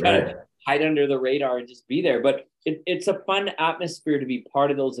you kind of hide under the radar and just be there. But it's a fun atmosphere to be part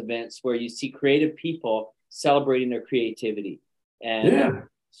of those events where you see creative people celebrating their creativity. And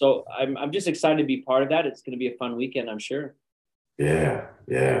so I'm just excited to be part of that. It's going to be a fun weekend, I'm sure. Yeah.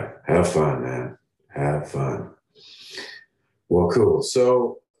 Have fun, man. Have fun. Well, cool.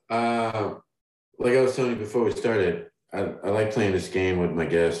 So, like I was telling you before we started, I like playing this game with my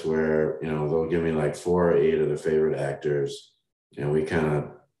guests where, you know, they'll give me like 4 or 8 of their favorite actors, and we kind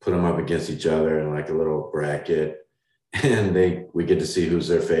of put them up against each other in like a little bracket. and we get to see who's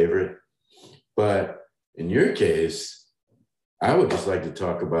their favorite. But in your case, I would just like to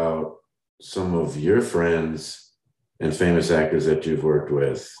talk about some of your friends and famous actors that you've worked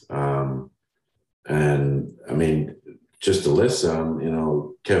with. And I mean, just to list some,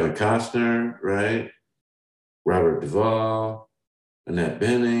 Kevin Costner, right? Robert Duvall, Annette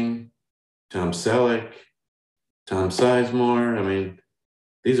Bening, Tom Selleck, Tom Sizemore. I mean,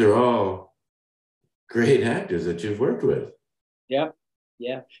 these are all great actors that you've worked with. Yep.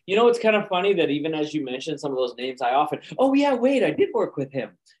 Yeah. It's kind of funny that even as you mentioned some of those names, I often, oh yeah, wait, I did work with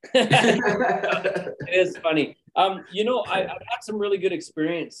him. It is funny. I've had some really good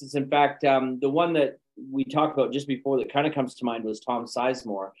experiences. In fact, the one that we talked about just before that kind of comes to mind was Tom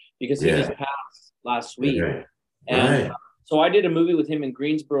Sizemore, because he just passed last week. Right. And so I did a movie with him in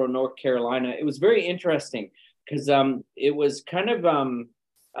Greensboro, North Carolina. It was very interesting because it was kind of,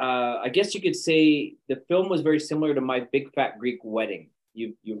 I guess you could say the film was very similar to My Big Fat Greek Wedding.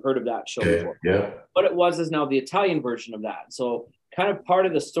 You've heard of that show before. Yeah. What it was is now the Italian version of that. So kind of part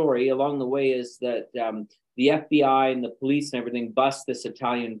of the story along the way is that the FBI and the police and everything bust this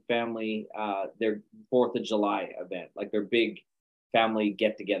Italian family, their 4th of July event, like their big family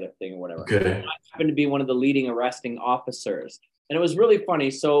get together thing or whatever. Okay. I happened to be one of the leading arresting officers. And it was really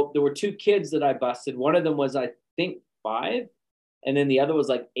funny. So there were 2 kids that I busted. One of them was, I think, 5. And then the other was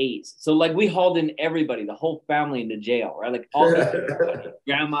like 8. So like we hauled in everybody, the whole family into jail, right? Like all the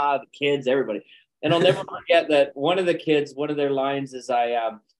grandma, the kids, everybody. And I'll never forget that one of the kids, one of their lines is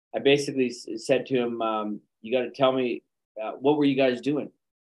I basically said to him, you got to tell me, what were you guys doing?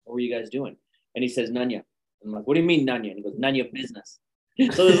 What were you guys doing? And he says, Nanya. I'm like, what do you mean Nanya? And he goes, Nanya business.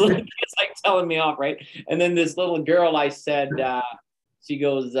 So this little kid's like telling me off, right? And then this little girl, I said, she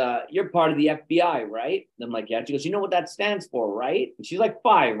goes, you're part of the FBI, right? And I'm like, yeah. She goes, you know what that stands for, right? And she's like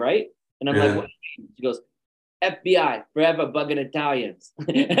 5, right? And I'm like, what do you mean? She goes, FBI, forever bugging Italians.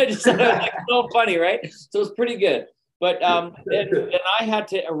 And I just thought it was like so funny, right? So it was pretty good. But then I had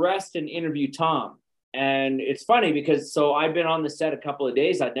to arrest and interview Tom. And it's funny because so I've been on the set a couple of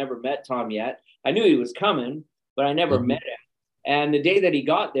days. I'd never met Tom yet. I knew he was coming, but I never met him. And the day that he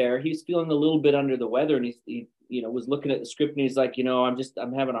got there, he was feeling a little bit under the weather, and he was looking at the script, and he's like,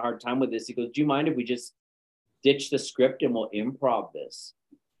 I'm having a hard time with this. He goes, do you mind if we just ditch the script and we'll improv this?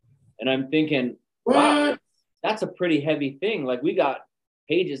 And I'm thinking, wow, that's a pretty heavy thing. Like we got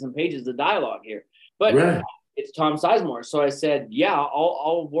pages and pages of dialogue here, but it's Tom Sizemore. So I said, yeah,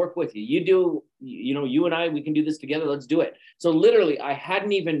 I'll work with you. You do, you and I, we can do this together. Let's do it. So literally I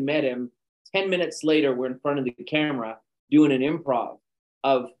hadn't even met him. 10 minutes later, we're in front of the camera doing an improv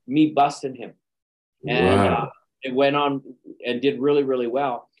of me busting him. And it went on and did really, really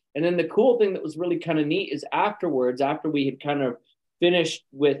well. And then the cool thing that was really kind of neat is afterwards, after we had kind of finished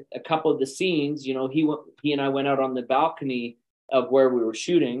with a couple of the scenes, he and I went out on the balcony of where we were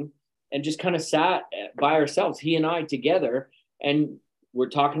shooting and just kind of sat by ourselves, he and I together, and we're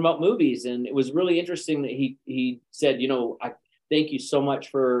talking about movies. And it was really interesting that he said, I thank you so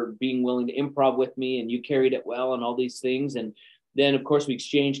much for being willing to improv with me, and you carried it well and all these things. And then, of course, we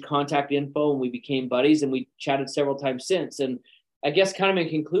exchanged contact info and we became buddies, and we chatted several times since. And I guess kind of in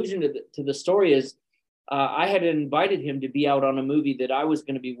conclusion to the story is I had invited him to be out on a movie that I was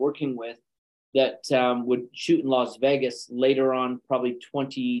going to be working with that would shoot in Las Vegas later on, probably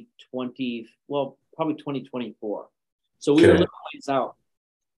 2020, well, probably 2024. So we were a little ways out.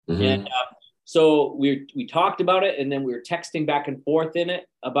 Mm-hmm. And so we talked about it, and then we were texting back and forth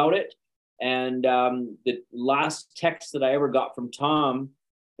about it. And the last text that I ever got from Tom,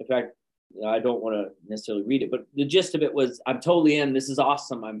 in fact, I don't want to necessarily read it, but the gist of it was, I'm totally in. This is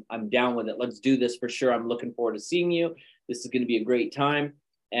awesome. I'm down with it. Let's do this for sure. I'm looking forward to seeing you. This is going to be a great time.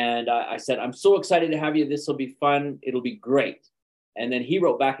 And I said, I'm so excited to have you. This will be fun. It'll be great. And then he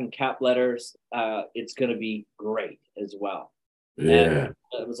wrote back in cap letters, it's going to be great as well. Yeah. And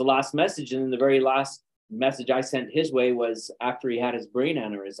it was the last message. And then the very last message I sent his way was after he had his brain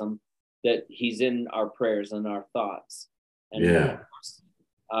aneurysm, that he's in our prayers and our thoughts. And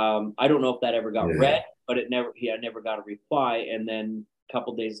I don't know if that ever got read, but I never got a reply. And then a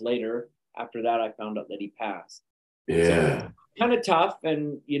couple days later, after that, I found out that he passed. Yeah. So, kind of tough.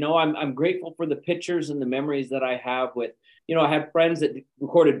 And, I'm grateful for the pictures and the memories that I have with, I had friends that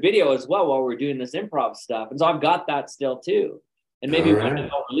recorded video as well while we were doing this improv stuff. And so I've got that still too. And maybe when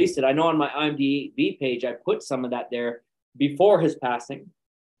I'll release it, I know on my IMDb page, I put some of that there before his passing.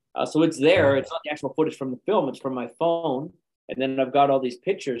 So it's there. It's not the actual footage from the film. It's from my phone. And then I've got all these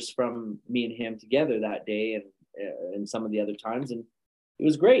pictures from me and him together that day and some of the other times. And it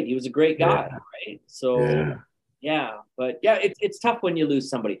was great. He was a great guy, right? So Yeah, but yeah, it's tough when you lose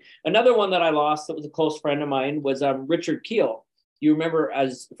somebody. Another one that I lost that was a close friend of mine was Richard Keel. You remember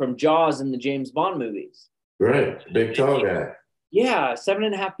as from Jaws and the James Bond movies. Right. Big tall guy. Yeah,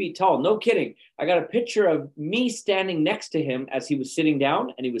 7.5 feet tall. No kidding. I got a picture of me standing next to him as he was sitting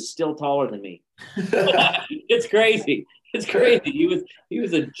down, and he was still taller than me. It's crazy. It's crazy. He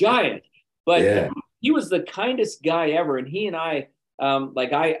was a giant, but Yeah. he was the kindest guy ever. And he and I,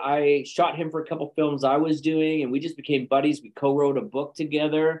 like I shot him for a couple films I was doing, and we just became buddies. We co-wrote a book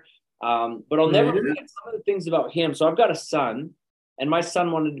together. But I'll never forget some of the things about him. So I've got a son, and my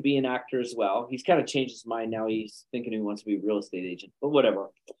son wanted to be an actor as well. He's kind of changed his mind now. He's thinking he wants to be a real estate agent, but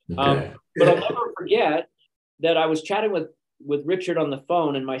whatever. Okay. But I'll never forget that I was chatting with Richard on the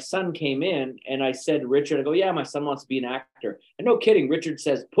phone, and my son came in, and I said, Richard, I go, yeah, my son wants to be an actor. And no kidding, Richard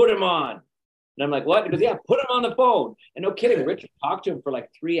says, put him on. And I'm like, what? He goes, yeah, put him on the phone. And no kidding, Richard talked to him for like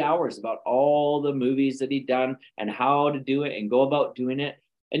 3 hours about all the movies that he'd done and how to do it and go about doing it.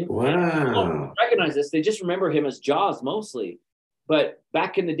 And people don't recognize this. They just remember him as Jaws mostly. But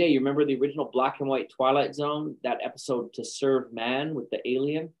back in the day, you remember the original black and white Twilight Zone, that episode To Serve Man with the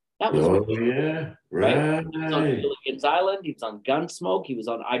alien? That was yeah, right. He was on right. Gilligan's Island. He was on Gunsmoke. He was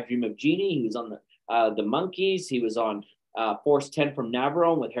on I Dream of Jeannie. He was on the Monkees. He was on Force 10 from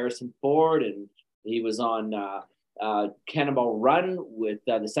Navarone with Harrison Ford, and he was on Cannonball Run with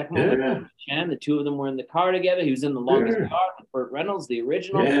the second one with Chan. The two of them were in the car together. He was in The Longest Yard with Burt Reynolds, the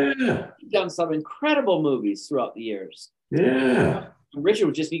original. Yeah. He's done some incredible movies throughout the years. Yeah. Richard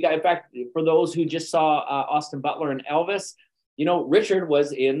was just, in fact, for those who just saw Austin Butler and Elvis, you know, Richard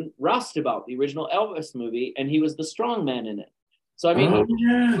was in Roustabout, the original Elvis movie, and he was the strong man in it. So, I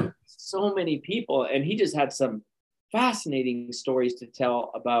mean, so many people, and he just had some fascinating stories to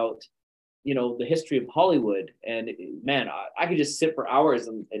tell about, you know, the history of Hollywood. And man, I could just sit for hours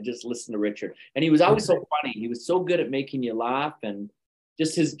and just listen to Richard. And he was always so funny. He was so good at making you laugh, and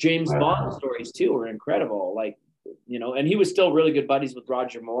just his James Bond stories too were incredible. Like, you know, and he was still really good buddies with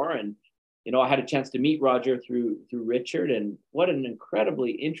Roger Moore. And, you know, I had a chance to meet Roger through Richard, and what an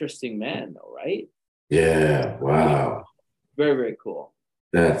incredibly interesting man though, right? Yeah. Wow. Very, very cool.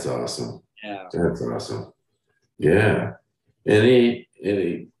 That's awesome. Yeah. That's awesome. Yeah. Any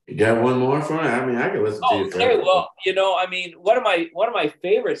you got one more for me? I mean, I can listen to you Okay, forever. well, you know, I mean, one of my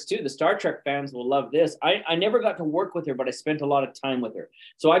favorites too, the Star Trek fans will love this. I never got to work with her, but I spent a lot of time with her.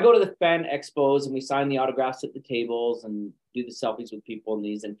 So I go to the fan expos and we sign the autographs at the tables and do the selfies with people in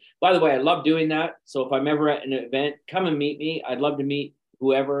these. And by the way, I love doing that. So if I'm ever at an event, come and meet me. I'd love to meet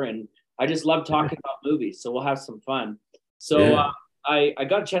whoever. And I just love talking about movies. So we'll have some fun. So I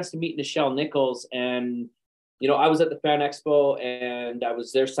got a chance to meet Nichelle Nichols, and you know, I was at the Fan Expo and I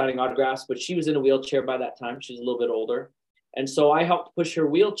was there signing autographs, but she was in a wheelchair by that time. She was a little bit older. And so I helped push her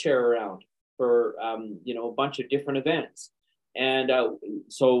wheelchair around for, you know, a bunch of different events. And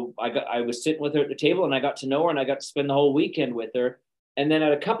so I was sitting with her at the table, and I got to know her, and I got to spend the whole weekend with her. And then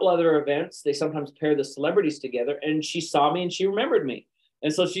at a couple other events, they sometimes pair the celebrities together, and she saw me and she remembered me.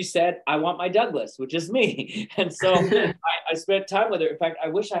 And so she said, I want my Douglas, which is me. And so I spent time with her. In fact, I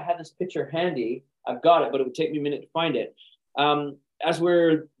wish I had this picture handy. I've got it, but it would take me a minute to find it. As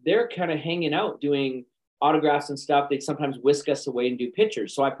we're there kind of hanging out doing autographs and stuff, they'd sometimes whisk us away and do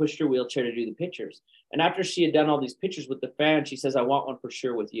pictures. So I pushed her wheelchair to do the pictures. And after she had done all these pictures with the fan, she says, I want one for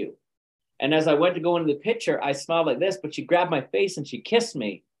sure with you. And as I went to go into the picture, I smiled like this, but she grabbed my face and she kissed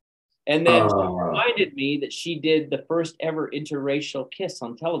me. And then she reminded me that she did the first ever interracial kiss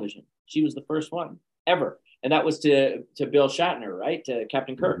on television. She was the first one ever. And that was to Bill Shatner, right? To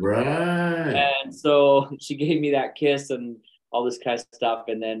Captain Kirk. Right. And so she gave me that kiss and all this kind of stuff.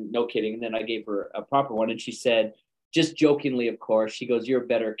 And then, no kidding, and then I gave her a proper one. And she said, just jokingly, of course, she goes, you're a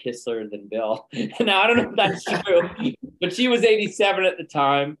better kisser than Bill. Now, I don't know if that's true, but she was 87 at the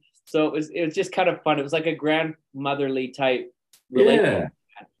time. So it was just kind of fun. It was like a grandmotherly type relationship.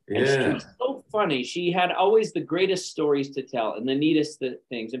 And she was so funny. She had always the greatest stories to tell and the neatest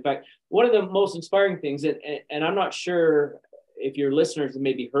things. In fact, one of the most inspiring things, and I'm not sure if your listeners have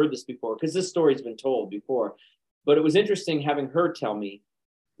maybe heard this before, because this story's been told before, but it was interesting having her tell me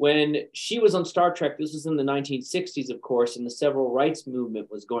when she was on Star Trek. This was in the 1960s, of course, and the civil rights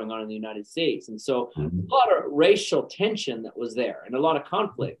movement was going on in the United States. And so a lot of racial tension that was there and a lot of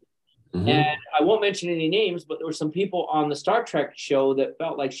conflict. And I won't mention any names, but there were some people on the Star Trek show that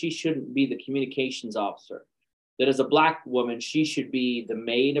felt like she shouldn't be the communications officer, that as a Black woman, she should be the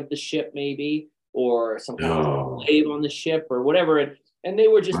maid of the ship, maybe, or some kind of slave on the ship or whatever. And they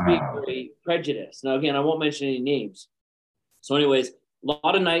were just being very prejudiced. Now, again, I won't mention any names. So anyways, a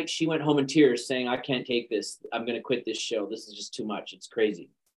lot of nights she went home in tears saying, I can't take this. I'm going to quit this show. This is just too much. It's crazy.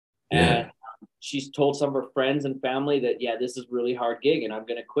 And she's told some of her friends and family that, yeah, this is a really hard gig and I'm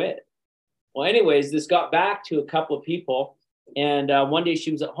going to quit. Well, anyways, this got back to a couple of people. And one day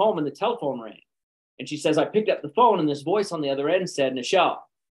she was at home and the telephone rang. And she says, I picked up the phone and this voice on the other end said, Nichelle,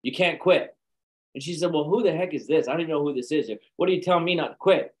 you can't quit. And she said, well, who the heck is this? I don't even know who this is. What are you telling me not to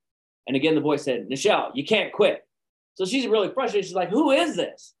quit? And again, the voice said, Nichelle, you can't quit. So she's really frustrated. She's like, who is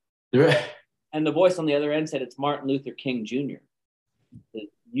this? Right. And the voice on the other end said, it's Martin Luther King Jr.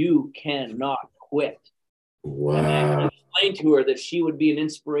 You cannot quit. Wow. And I explained to her that she would be an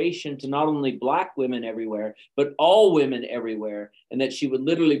inspiration to not only Black women everywhere, but all women everywhere. And that she would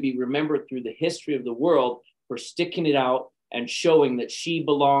literally be remembered through the history of the world for sticking it out and showing that she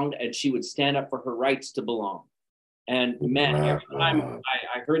belonged and she would stand up for her rights to belong. And man, every time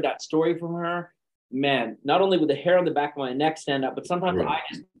I heard that story from her, man, not only would the hair on the back of my neck stand up, but sometimes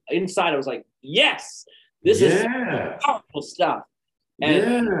inside I was like, yes, this is powerful stuff.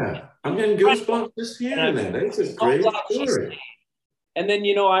 And I'm getting goosebumps just hearing that. That's a great story. And then,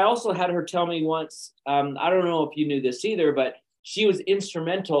 I also had her tell me once, I don't know if you knew this either, but she was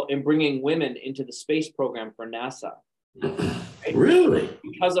instrumental in bringing women into the space program for NASA. Really?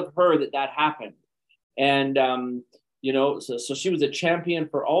 Because of her that happened. And, so she was a champion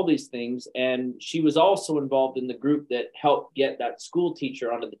for all these things. And she was also involved in the group that helped get that school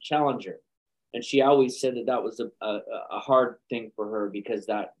teacher onto the Challenger. And she always said that was a hard thing for her because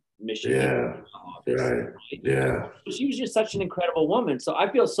that mission. She was just such an incredible woman. So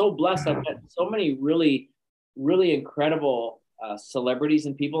I feel so blessed. I've met so many really, really incredible celebrities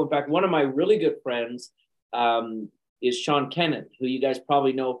and people. In fact, one of my really good friends is Sean Kennan, who you guys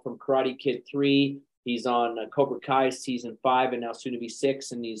probably know from Karate Kid 3. He's on Cobra Kai season 5 and now soon to be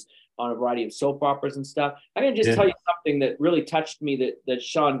 6. And he's on a variety of soap operas and stuff. I can just tell you something that really touched me that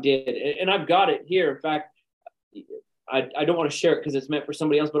Sean did. And I've got it here. In fact, I don't want to share it because it's meant for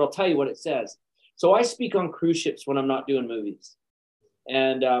somebody else, but I'll tell you what it says. So I speak on cruise ships when I'm not doing movies.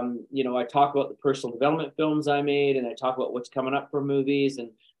 And, I talk about the personal development films I made, and I talk about what's coming up for movies.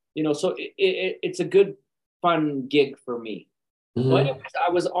 And, so it's a good, fun gig for me. Mm-hmm. Well, anyways,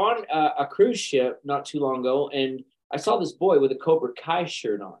 I was on a cruise ship not too long ago, and I saw this boy with a Cobra Kai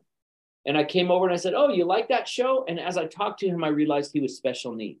shirt on. And I came over and I said, oh, you like that show? And as I talked to him, I realized he was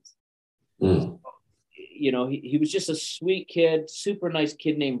special needs. Mm. He was just a sweet kid, super nice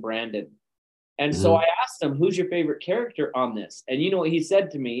kid named Brandon. And so I asked him, who's your favorite character on this? And you know what he said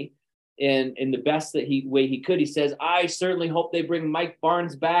to me in the best way he could? He says, I certainly hope they bring Mike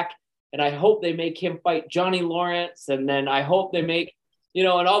Barnes back. And I hope they make him fight Johnny Lawrence. And then I hope they make, and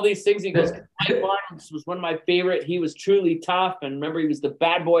all these things. He goes, Mike Barnes was one of my favorite. He was truly tough. And remember, he was the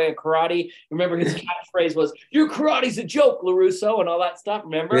bad boy of karate. Remember, his catchphrase was, your karate's a joke, LaRusso, and all that stuff.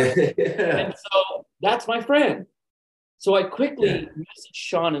 Remember? And so that's my friend. So I quickly messaged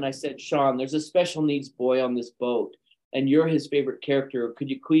Sean and I said, Sean, there's a special needs boy on this boat and you're his favorite character. Could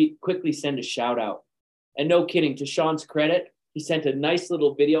you quickly send a shout out? And no kidding, to Sean's credit, he sent a nice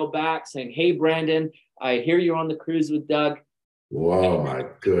little video back saying, hey, Brandon, I hear you're on the cruise with Doug. Wow, my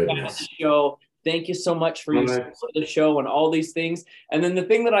goodness. Show. Thank you so much for the show and all these things. And then the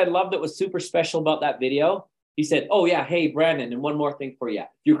thing that I loved that was super special about that video, he said, oh, yeah, hey, Brandon, and one more thing for you.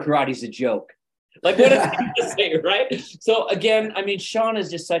 Your karate's a joke. Like, what is he to say, right? So, again, Sean is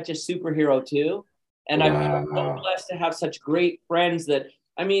just such a superhero, too. And I'm so blessed to have such great friends that,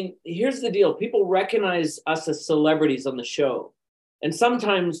 here's the deal. People recognize us as celebrities on the show. And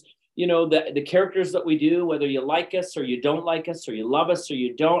sometimes, the characters that we do, whether you like us or you don't like us or you love us or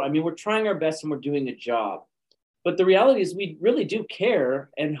you don't, we're trying our best and we're doing a job. But the reality is we really do care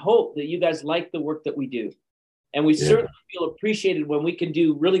and hope that you guys like the work that we do. And we certainly feel appreciated when we can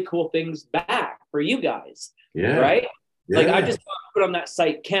do really cool things back for you guys, right? Yeah. Like I just put on that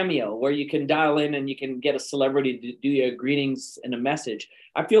site Cameo where you can dial in and you can get a celebrity to do your greetings and a message.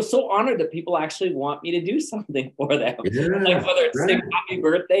 I feel so honored that people actually want me to do something for them. Yeah, like whether it's saying happy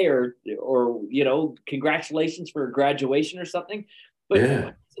birthday or congratulations for graduation or something. But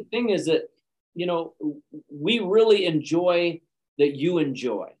the thing is that, we really enjoy that you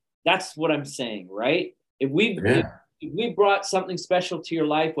enjoy. That's what I'm saying, right? If we brought something special to your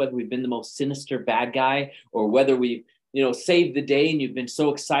life, whether we've been the most sinister bad guy or whether we've, saved the day and you've been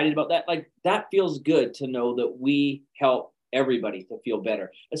so excited about that, like that feels good to know that we help everybody to feel better,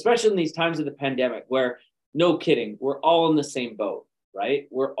 especially in these times of the pandemic where, no kidding, we're all in the same boat, right?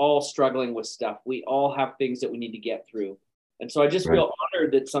 We're all struggling with stuff. We all have things that we need to get through. And so I just feel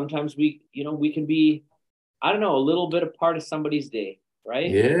honored that sometimes we can be, a little bit a part of somebody's day, right?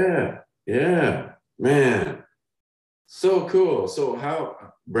 Yeah. Man, So cool. So how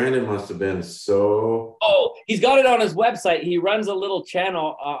Brandon must have been so. Oh, he's got it on his website. He runs a little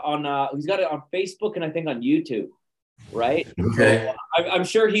channel he's got it on Facebook and I think on YouTube, right? Okay. So I'm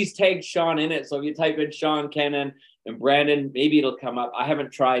sure he's tagged Sean in it. So if you type in Sean Kennan and Brandon, maybe it'll come up. I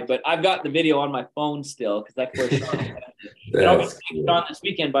haven't tried, but I've got the video on my phone still because that's where Sean. And I'll be Sean this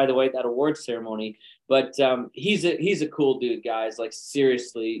weekend, by the way, that awards ceremony. But he's a cool dude, guys. Like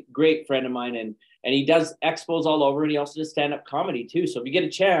seriously, great friend of mine, and he does expos all over, and he also does stand-up comedy too. So if you get a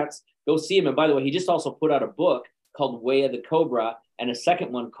chance, go see him. And by the way, he just also put out a book called Way of the Cobra, and a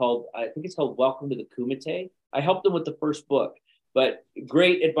second one called, I think it's called Welcome to the Kumite. I helped him with the first book, but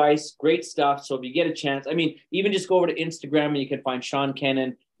great advice, great stuff. So if you get a chance, I mean, even just go over to Instagram and you can find Sean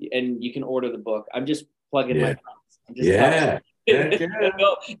Kennan and you can order the book. I'm just plugging my friends. Yeah.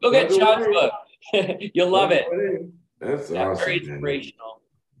 Go get Sean's book. You'll love it. That's awesome. Very inspirational.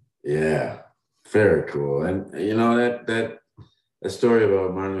 Yeah. Very cool. And you know, that story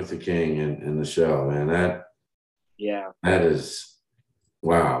about Martin Luther King and the show, man, that is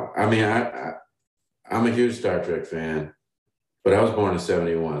wow. I mean, I'm a huge Star Trek fan, but I was born in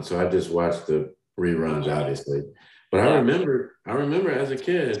 71, so I just watched the reruns, obviously. But I remember as a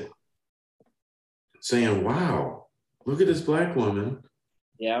kid saying, wow, look at this Black woman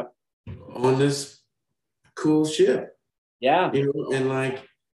on this cool ship. Yeah. You know, and like,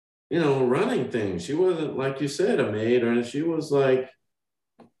 you know, running things. She wasn't, like you said, a maid, or she was like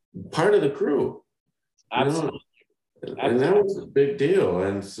part of the crew. Absolutely. And that was a big deal.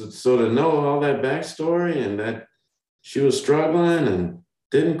 And so to know all that backstory and that she was struggling and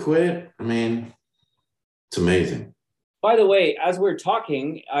didn't quit, I mean, it's amazing. By the way, as we're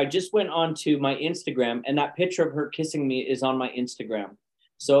talking, I just went onto my Instagram, and that picture of her kissing me is on my Instagram.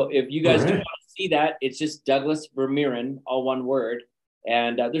 So if you guys do want to see that, it's just Douglas Vermeeren, all one word.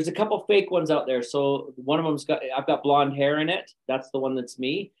 And there's a couple fake ones out there. So one of them's I've got blonde hair in it. That's the one that's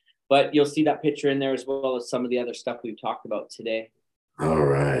me. But you'll see that picture in there as well as some of the other stuff we've talked about today. All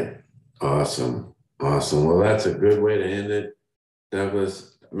right. Awesome. Well, that's a good way to end it.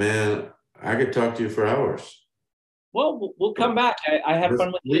 Douglas, man, I could talk to you for hours. Well, we'll come back. I had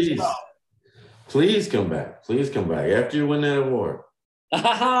fun with you as well. Please come back. After you win that award.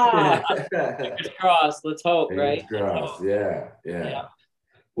 Fingers crossed. Let's hope, right? Fingers crossed. Yeah.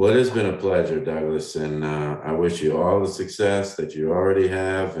 Well, it has been a pleasure, Douglas, and I wish you all the success that you already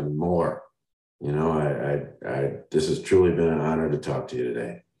have and more. You know, I this has truly been an honor to talk to you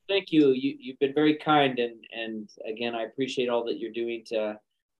today. Thank you. You've been very kind, and again, I appreciate all that you're doing to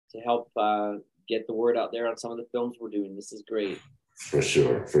help get the word out there on some of the films we're doing. This is great. For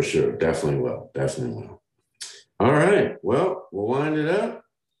sure. Definitely will. All right. Well, we'll wind it up.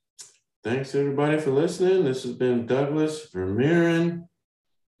 Thanks, everybody, for listening. This has been Douglas Vermeeren,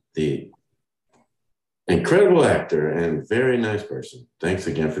 the incredible actor and very nice person. Thanks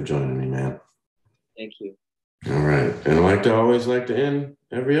again for joining me, man. Thank you. All right. And I always like to end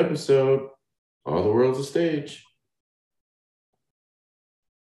every episode, all the world's a stage.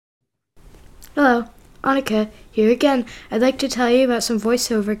 Hello, Annika here again. I'd like to tell you about some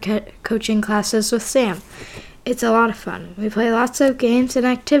voiceover coaching classes with Sam. It's a lot of fun. We play lots of games and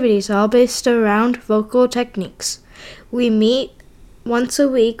activities, all based around vocal techniques. We meet once a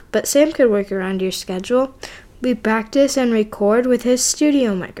week, but Sam could work around your schedule. We practice and record with his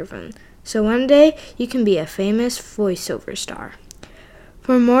studio microphone, so one day you can be a famous voiceover star.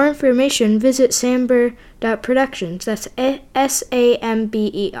 For more information, visit samber.productions, that's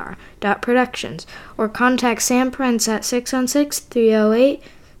SAMBER.productions, or contact Sam Prince at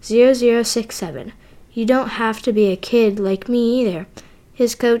 616-308-0067. You don't have to be a kid like me either.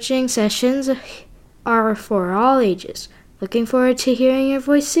 His coaching sessions are for all ages. Looking forward to hearing your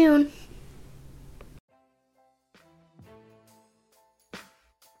voice soon.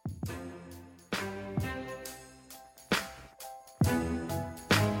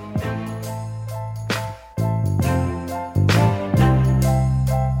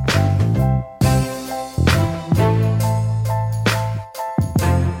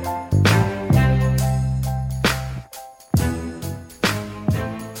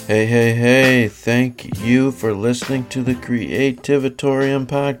 Hey, thank you for listening to the Creativatorium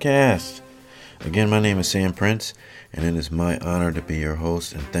podcast. Again, my name is Sam Prince, and it is my honor to be your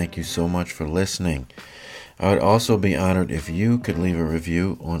host, and thank you so much for listening. I would also be honored if you could leave a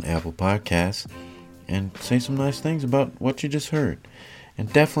review on Apple Podcasts and say some nice things about what you just heard.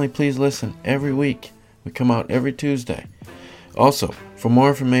 And definitely please listen every week. We come out every Tuesday. Also, for more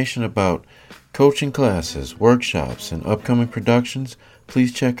information about coaching classes, workshops, and upcoming productions,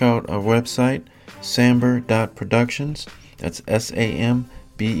 please check out our website, samber.productions. That's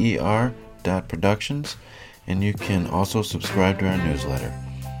SAMBER.productions. and you can also subscribe to our newsletter.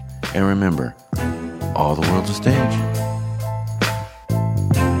 And remember, all the world's a stage.